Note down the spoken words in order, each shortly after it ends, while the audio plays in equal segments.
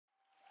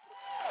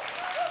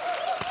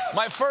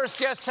My first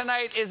guest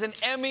tonight is an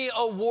Emmy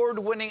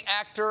award-winning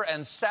actor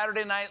and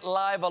Saturday Night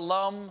Live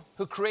alum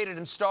who created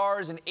and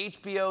stars in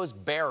HBO's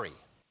Barry.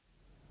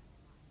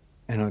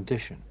 An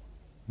audition?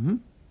 Hmm?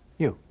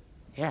 You?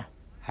 Yeah.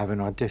 Have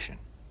an audition?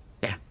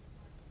 Yeah.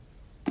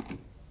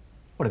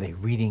 What, are they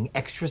reading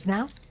extras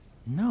now?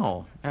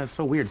 No. That's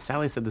so weird.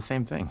 Sally said the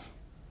same thing.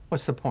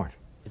 What's the point?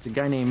 It's a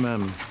guy named,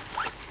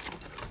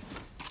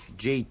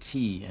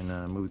 JT in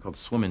a movie called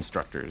Swim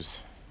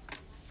Instructors.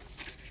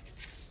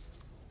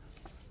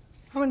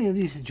 How many of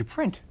these did you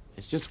print?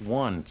 It's just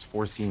one. It's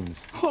 4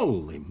 scenes.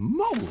 Holy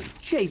moly,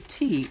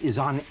 JT is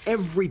on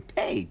every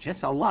page.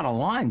 That's a lot of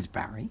lines,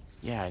 Barry.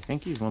 Yeah, I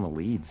think he's one of the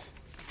leads.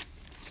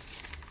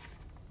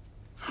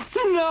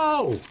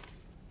 No!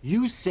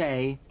 You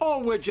say, oh,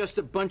 we're just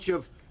a bunch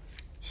of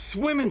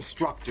swim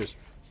instructors.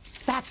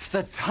 That's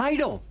the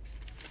title.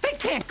 They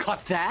can't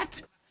cut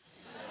that.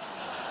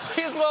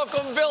 Please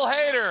welcome Bill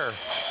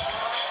Hader.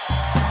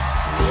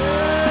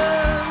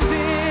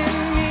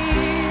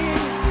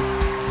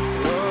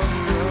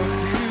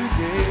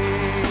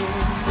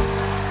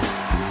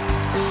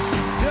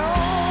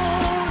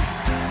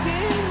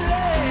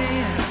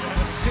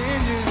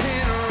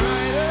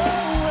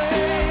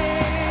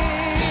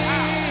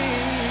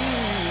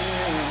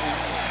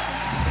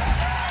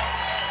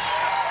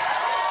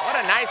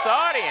 Nice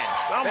audience.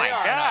 Oh my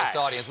God. Nice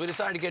audience. We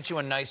decided to get you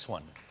a nice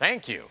one.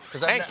 Thank you.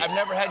 Because I've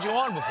never had you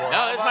on before.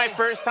 No, this is my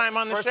first time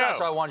on the show. Time,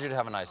 so I wanted you to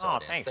have a nice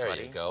audience. Thanks, there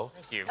buddy. you go.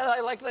 Thank you. And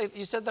I like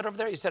you said that over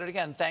there. You said it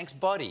again. Thanks,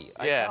 buddy.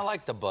 I kind of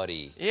like the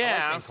buddy. Yeah,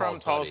 like I'm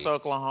from Tulsa,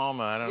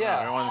 Oklahoma. I don't know.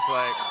 Everyone's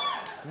like,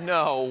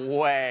 no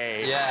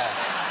way.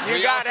 Yeah.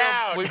 You got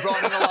out. We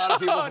brought in a lot of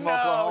people from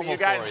Oklahoma. You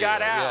guys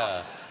got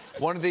out. Yeah.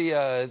 One of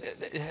the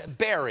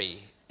Barry.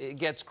 It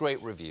gets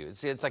great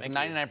reviews. It's like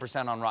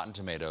 99% on Rotten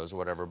Tomatoes or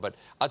whatever. But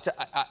I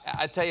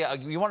tell you,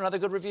 you want another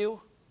good review?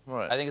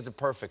 What? I think it's a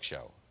perfect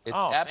show. It's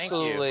Thank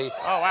absolutely. you.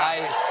 Oh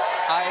wow.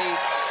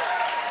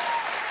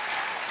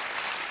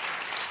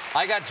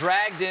 I got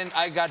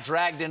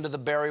dragged into the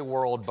Barry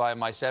world by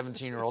my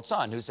 17-year-old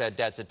son, who said,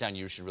 "Dad, sit down.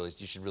 You should really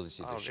see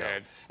this show."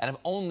 And I've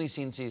only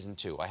seen season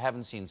 2. I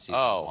haven't seen season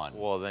 1. Oh,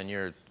 well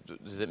then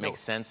does it make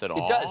sense at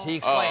all? It does. He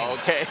explains.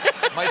 Oh, okay.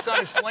 My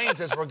son explains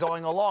as we're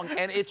going along,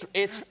 and it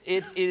is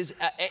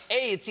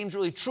it seems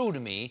really true to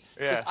me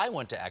because I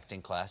went to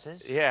acting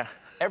classes. Yeah.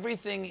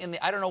 Everything in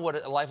the I don't know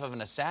what a life of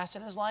an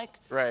assassin is like.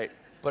 Right.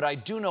 But I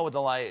do know what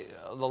the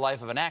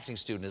life of an acting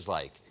student is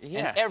like.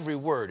 Yeah. And every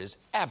word is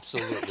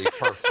absolutely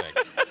perfect.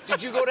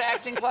 Did you go to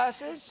acting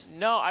classes?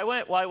 No, I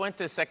went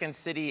to Second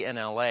City in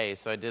LA,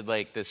 so I did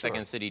like the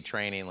Second City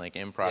training, like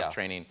improv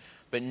training.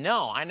 But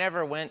no, I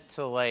never went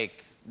to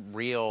like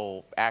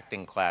real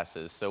acting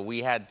classes. So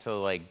we had to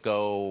like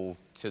go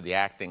to the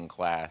acting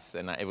class,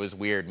 and it was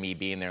weird me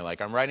being there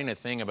like, I'm writing a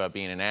thing about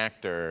being an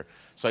actor,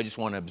 so I just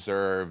want to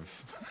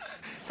observe.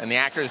 And the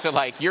actors are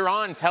like, you're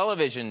on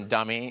television,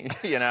 dummy,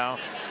 you know?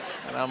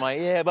 And I'm like,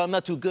 yeah, but I'm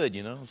not too good,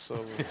 you know?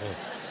 So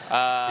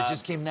it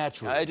just came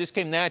natural. It just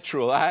came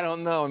natural. I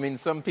don't know. I mean,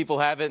 some people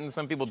have it and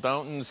some people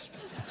don't. And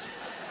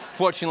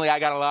fortunately, I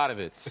got a lot of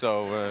it.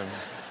 So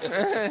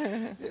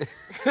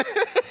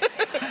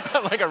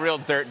I'm like a real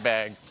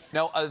dirtbag.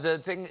 Now,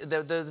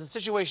 the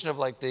situation of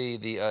like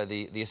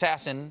the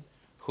assassin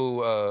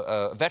who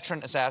a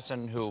veteran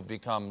assassin who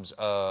becomes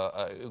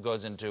who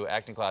goes into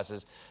acting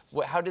classes.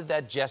 How did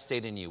that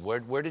gestate in you? Where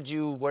did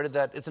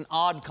that? It's an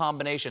odd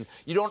combination.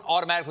 You don't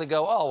automatically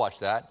go, oh, I'll watch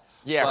that.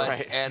 Yeah,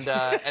 right.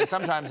 And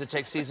sometimes it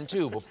takes season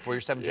 2 for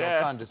your 17-year-old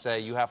son to say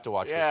you have to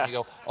watch this. And you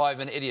go, oh, I've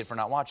been an idiot for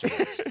not watching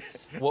this.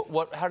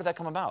 How did that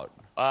come about?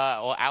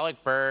 Well,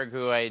 Alec Berg,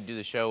 who I do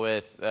the show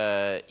with,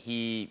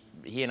 he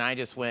and I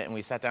just went and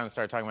we sat down and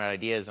started talking about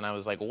ideas. And I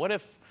was like, well, what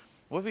if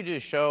we did a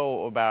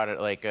show about it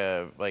like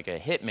a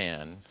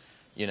hitman,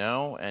 you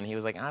know? And he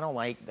was like,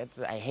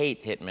 I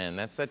hate hitmen.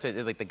 That's such a,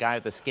 like the guy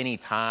with the skinny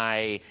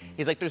tie.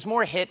 He's like, there's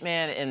more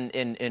hitman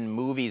in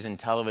movies and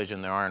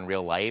television than there are in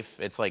real life.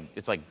 It's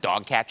like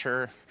dog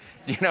catcher.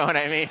 Do you know what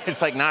I mean?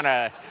 It's like not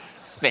a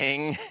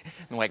thing.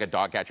 And like a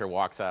dog catcher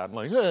walks out, I'm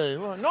like, hey,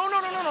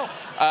 no.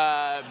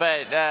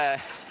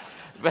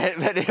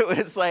 But it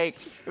was like,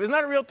 it was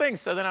not a real thing.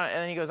 So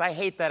then he goes, I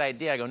hate that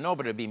idea. I go, no,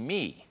 but it'd be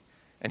me.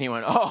 And he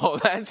went, oh,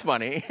 that's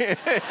funny.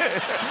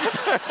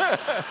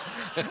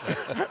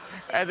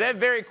 And then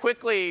very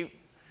quickly,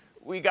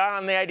 we got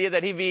on the idea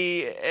that he'd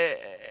be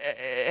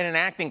in an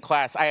acting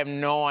class. I have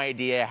no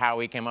idea how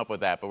we came up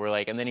with that, but we're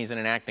like, and then he's in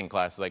an acting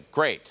class. Like,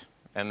 great.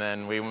 And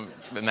then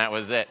that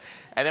was it.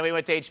 And then we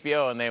went to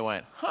HBO, and they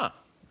went, huh,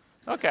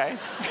 okay.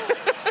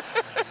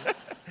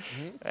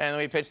 And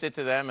we pitched it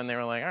to them, and they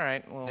were like, all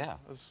right, well,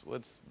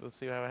 let's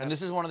see how it happens. And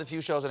this is one of the few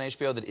shows on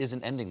HBO that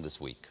isn't ending this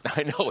week.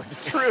 I know,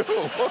 it's true.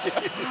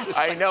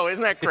 I know,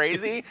 isn't that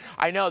crazy?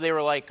 I know, they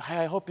were like,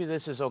 I hope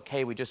this is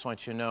okay. We just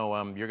want you to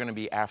know you're going to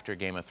be after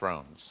Game of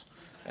Thrones.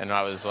 And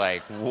I was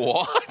like,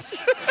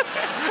 what?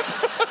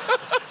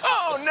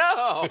 Oh,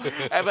 no.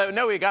 But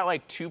no, we got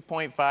like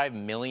 2.5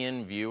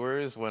 million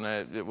viewers when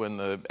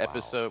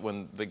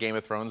the Game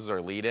of Thrones is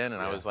our lead-in.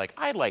 And I was like,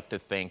 I'd like to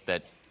think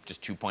that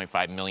just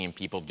 2.5 million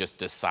people just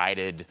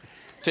decided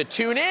to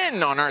tune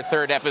in on our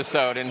 3rd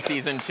episode in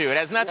season 2. It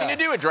has nothing to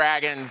do with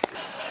dragons.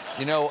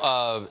 You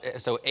know,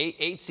 so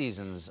eight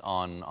seasons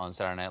on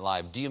Saturday Night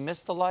Live. Do you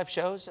miss the live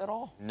shows at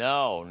all?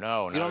 No,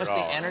 You don't miss the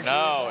energy?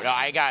 No,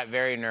 I got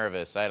very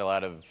nervous. I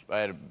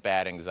had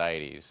bad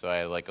anxiety, so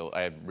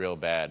I had real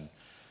bad,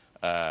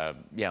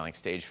 like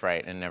stage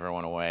fright, and never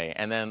went away.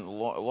 And then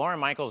Lauren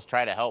Michaels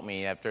tried to help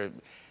me after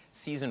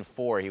season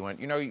 4. He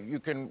went, you know, you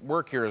can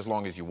work here as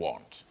long as you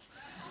want,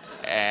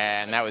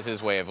 and that was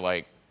his way of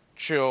like,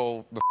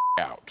 chill the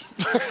out.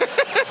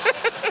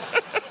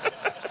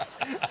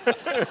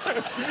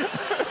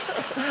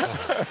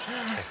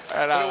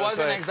 But it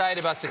wasn't anxiety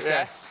about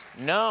success?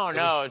 Yeah.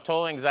 No,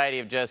 total anxiety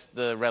of just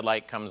the red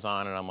light comes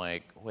on and I'm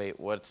like, wait,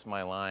 what's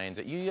my lines?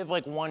 You have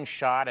like one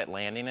shot at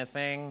landing a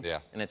thing,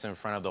 and it's in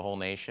front of the whole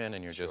nation,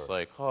 and you're just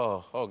like,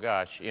 oh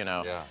gosh, you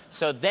know. Yeah.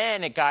 So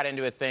then it got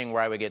into a thing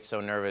where I would get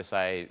so nervous,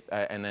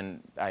 and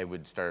then I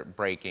would start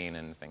breaking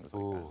and things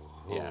like that.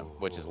 Yeah,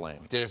 which is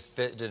lame. Did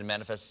it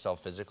manifest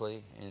itself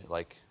physically,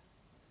 like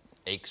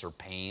aches or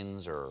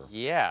pains or?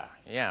 Yeah,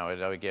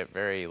 I would get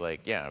very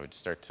like, I would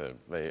start to,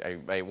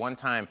 one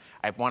time,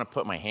 I want to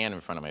put my hand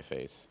in front of my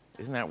face.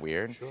 Isn't that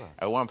weird? Sure.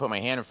 I want to put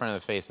my hand in front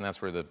of the face, and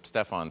that's where the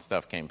Stefan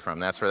stuff came from.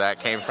 That's where that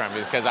came from,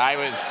 because I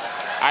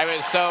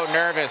was so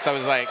nervous. I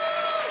was like,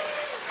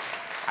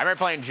 I remember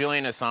playing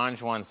Julian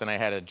Assange once, and I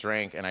had a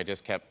drink, and I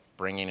just kept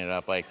bringing it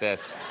up like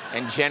this.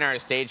 And Jenna, our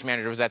stage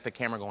manager, was at the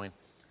camera going,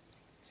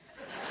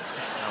 and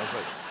I was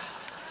like,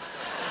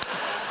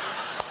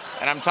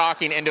 and I'm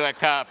talking into a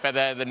cup, and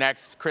then the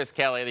next Chris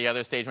Kelly, the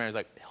other stage manager, was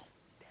like, Bill,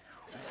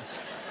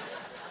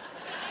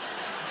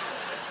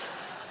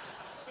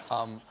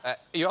 down.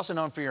 You're also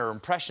known for your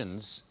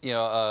impressions, you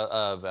know,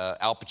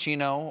 Al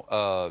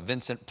Pacino,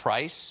 Vincent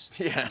Price.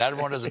 Yeah. Not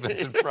everyone does a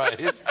Vincent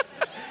Price.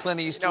 Clint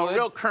Eastwood. No,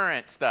 real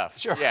current stuff.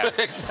 Sure, yeah.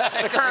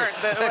 exactly. The current,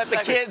 what the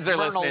kids are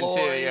Myrna listening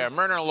Lloyd. to. Yeah,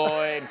 Myrna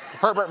Lloyd,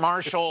 Herbert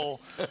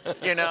Marshall,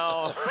 you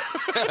know.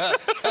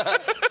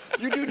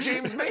 You do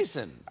James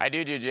Mason. I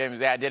do James.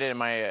 Yeah, I did it in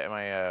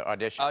my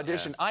audition.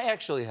 Audition. I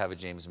actually have a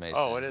James Mason.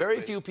 Oh, what is Very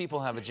it? few people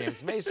have a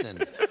James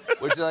Mason.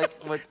 Which like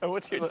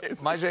What's your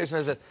James my James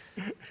Mason?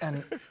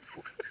 And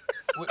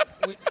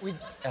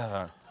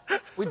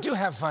we do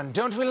have fun,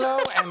 don't we, Lo?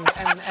 And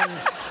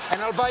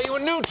I'll buy you a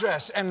new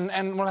dress, and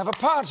we'll have a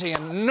party,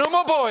 and no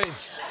more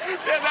boys.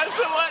 Yeah, that's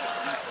the one.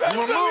 That's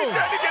We'll what we move.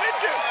 tried to get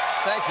into.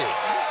 Thank you.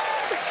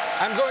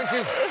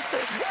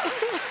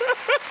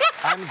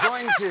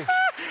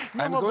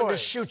 I'm going to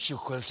boys. shoot you,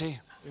 Quilty.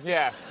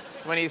 Yeah.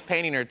 It's when he's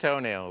painting her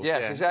toenails.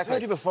 Yes, yeah. exactly. I've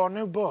heard you before,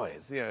 no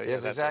boys. Yeah,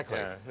 Yes, that's exactly.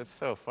 Yeah, it's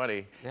so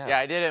funny. Yeah. Yeah,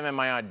 I did him in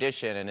my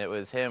audition, and it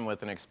was him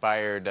with an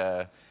expired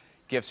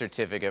gift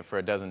certificate for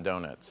a dozen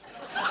donuts.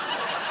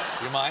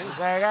 Do you mind? He's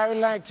like, I would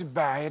like to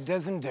buy a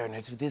dozen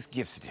donuts with this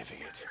gift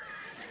certificate.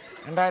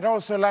 And I'd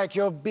also like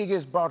your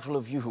biggest bottle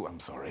of Yoo-hoo. I'm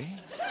sorry.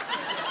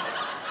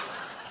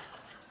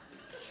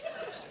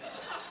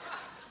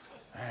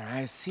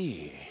 I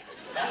see.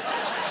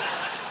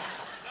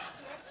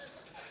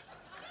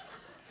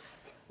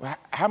 Well,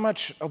 how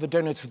much are the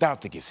donuts without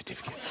the gift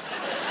certificate?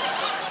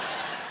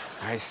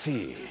 I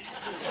see.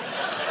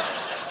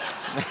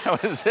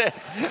 That was it.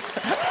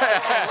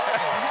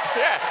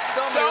 Yeah.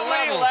 So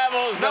many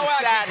levels No of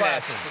acting sadness.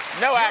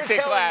 classes. No You're acting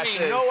telling classes.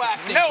 me no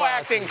acting No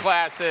classes. acting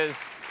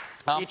classes.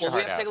 Well, Eat your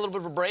we heart have to take a out. little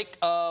bit of a break,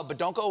 but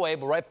don't go away.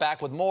 We'll be right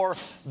back with more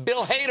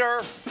Bill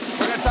Hader.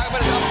 We're going to talk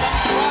about his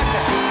upcoming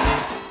projects.